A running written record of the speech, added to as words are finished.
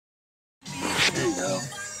There you go.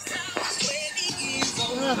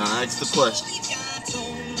 Now ask the question.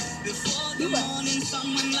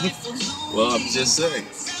 Well, I'm just saying.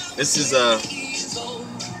 This is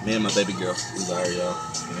me and my baby girl, Desire, y'all.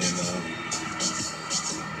 And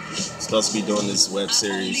supposed to be doing this web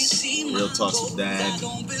series, Real Talks with Dad.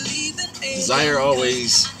 Desire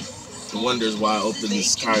always wonders why I open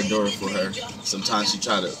this car door for her. Sometimes she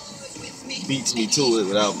beats me to it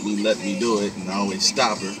without me letting me do it, and I always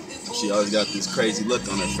stop her. She always got this crazy look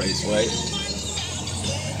on her face, right?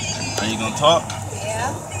 Are you gonna talk?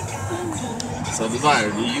 Yeah. So Desire,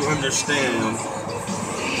 do you understand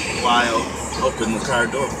why I open the car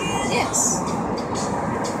door for you? Yes.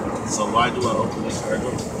 So why do I open the car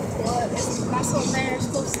door? Well, that's what men are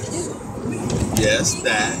supposed to do. Yes,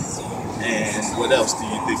 that. And what else do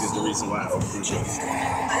you think is the reason why I open the door?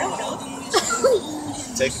 I don't know.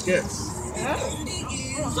 Take a guess. Huh? I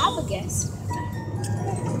don't have a guess.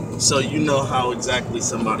 So you know how exactly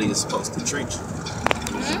somebody is supposed to treat you.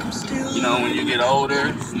 Mm-hmm. You know, when you get older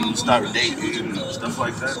and you start dating and stuff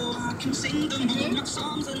like that.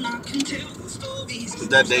 But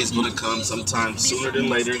that day's gonna come sometime sooner than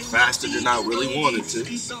later, faster than I really wanted to.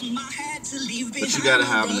 But you gotta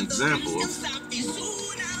have an example of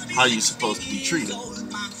how you're supposed to be treated.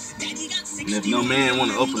 And if no man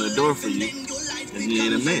wanna open the door for you, then he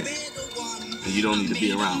ain't a man. And you don't need to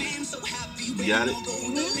be around him. You got it?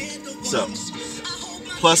 So,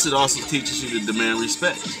 plus it also teaches you to demand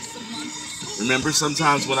respect. Remember,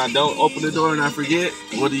 sometimes when I don't open the door and I forget,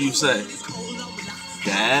 what do you say?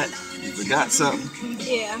 Dad, you forgot something.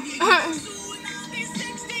 Yeah.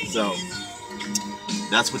 So,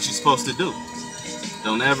 that's what you're supposed to do.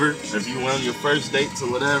 Don't ever, if you went on your first dates or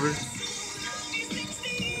whatever,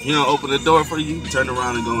 you don't open the door for you, turn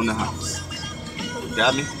around and go in the house.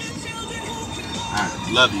 Got me?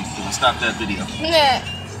 Alright, love you. Stop that video. Yeah.